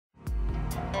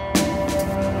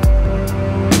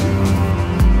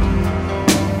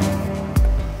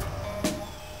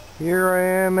Here I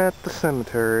am at the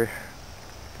cemetery,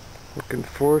 looking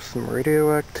for some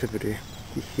radioactivity.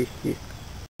 This is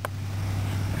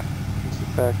the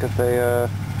back of a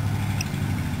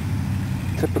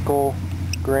typical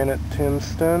granite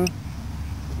tombstone,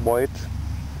 white,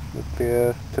 with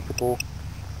the typical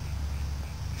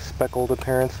speckled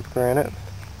appearance of granite.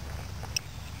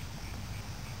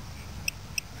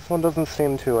 This one doesn't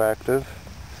seem too active.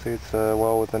 See, it's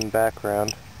well within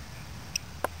background.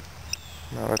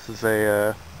 Now this is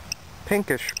a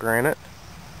pinkish granite.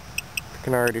 You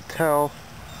can already tell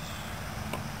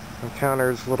the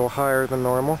counter is a little higher than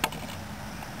normal.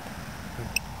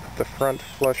 Put the front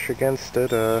flush against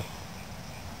it, not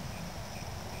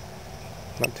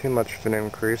too much of an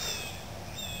increase.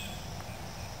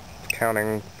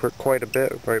 Counting for quite a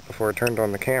bit right before I turned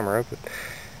on the camera, but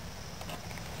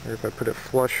if I put it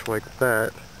flush like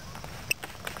that,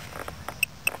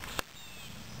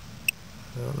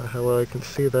 I don't know how well I can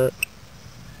see that.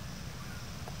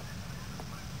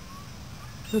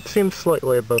 It seems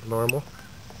slightly above normal.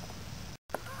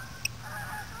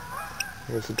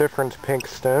 Here's a different pink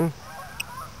stone.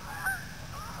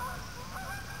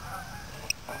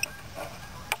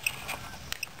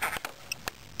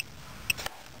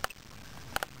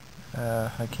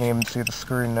 I can't even see the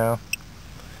screen now.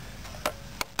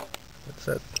 It's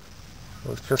at, it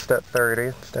was just at 30.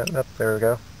 It's down, up, there we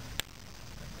go.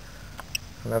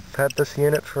 And I've had this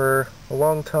unit for a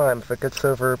long time. If it gets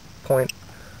over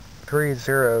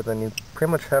 0.30, then you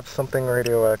pretty much have something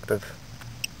radioactive.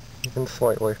 Even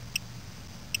slightly.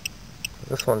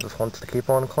 This one just wants to keep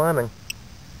on climbing.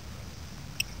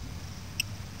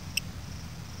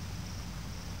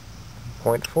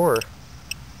 Point 0.4.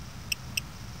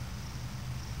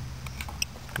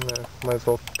 Might as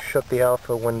well shut the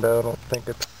alpha window. I don't think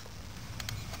it's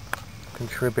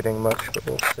contributing much, but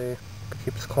we'll see if it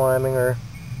keeps climbing or if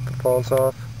it falls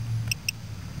off.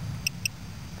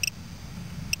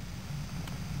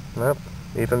 Nope,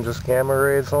 even just gamma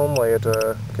rays only, it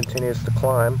continues to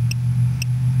climb.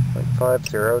 Like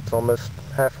 50, it's almost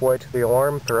halfway to the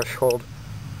alarm threshold.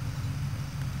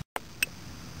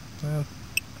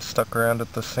 Stuck around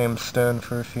at the same stone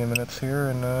for a few minutes here,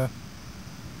 and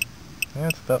yeah,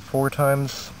 it's about 4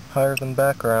 times higher than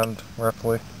background,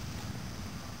 roughly.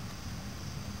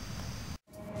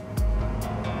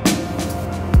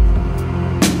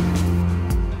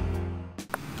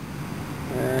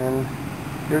 And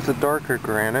here's a darker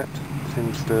granite.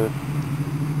 Seems to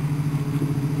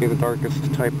be the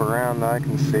darkest type around that I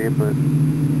can see, but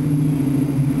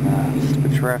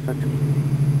stupid traffic.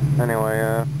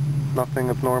 Anyway, nothing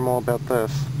abnormal about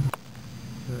this.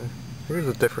 Here's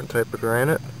a different type of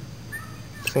granite.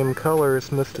 Same color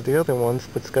as most of the other ones,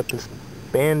 but it's got this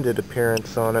banded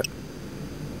appearance on it.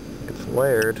 It's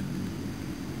layered.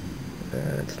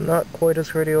 It's not quite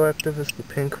as radioactive as the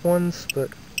pink ones, but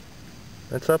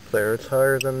it's up there. It's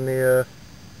higher than the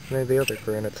any of the other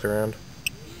granites around.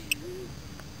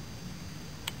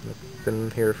 I've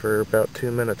been here for about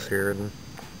 2 minutes here, and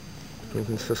been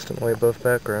consistently above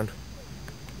background.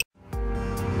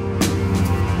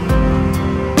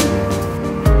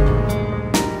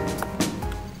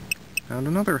 Found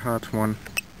another hot one.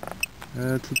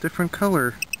 It's a different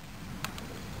color.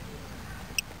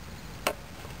 As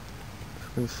you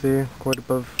can see, quite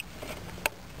above,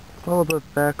 well above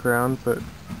background, but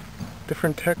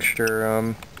different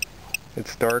texture.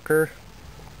 It's darker,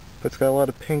 but it's got a lot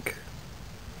of pink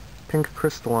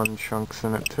crystalline chunks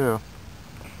in it too.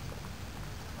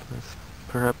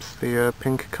 Perhaps the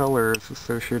pink color is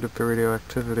associated with the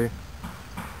radioactivity.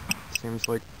 Seems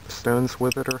like the stones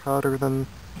with it are hotter than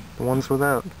the ones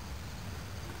without.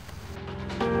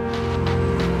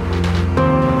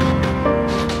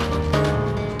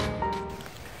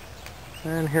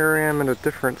 And here I am in a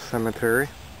different cemetery.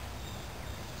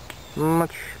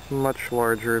 Much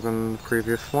larger than the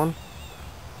previous one.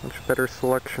 Much better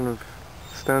selection of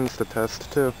stones to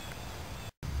test too.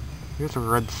 Here's a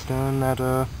red stone that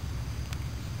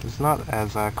is not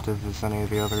as active as any of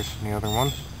the others in the other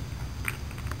one.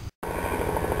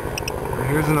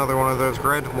 Here's another one of those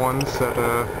red ones that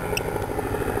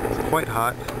is quite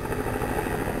hot.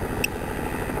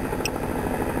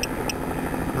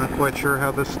 Not quite sure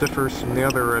how this differs from the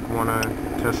other red one I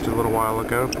tested a little while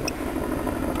ago.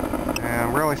 And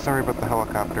I'm really sorry about the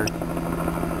helicopter.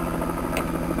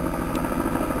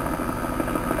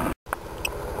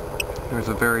 There's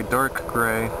a very dark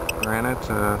gray granite,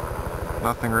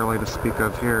 nothing really to speak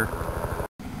of here.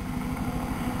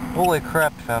 Holy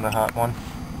crap, found a hot one.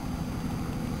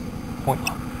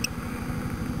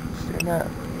 See that?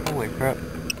 Holy crap.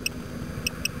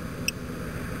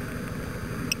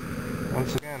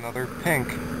 Once again, another pink.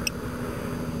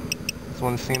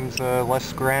 one seems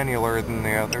less granular than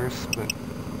the others, but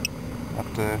I'll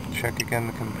have to check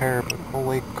again to compare, but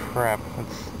holy crap,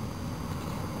 that's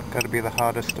gotta be the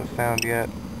hottest I've found yet.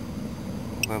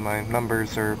 Although my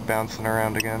numbers are bouncing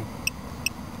around again.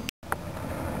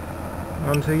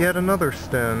 On to yet another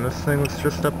stone. This thing was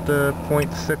just up to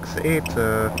 0.68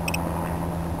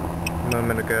 a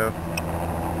moment ago.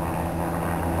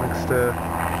 Likes to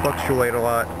fluctuate a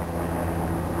lot.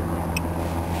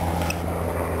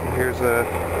 Here's a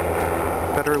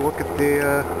better look at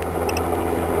the,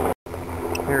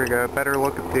 here we go, better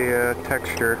look at the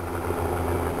texture.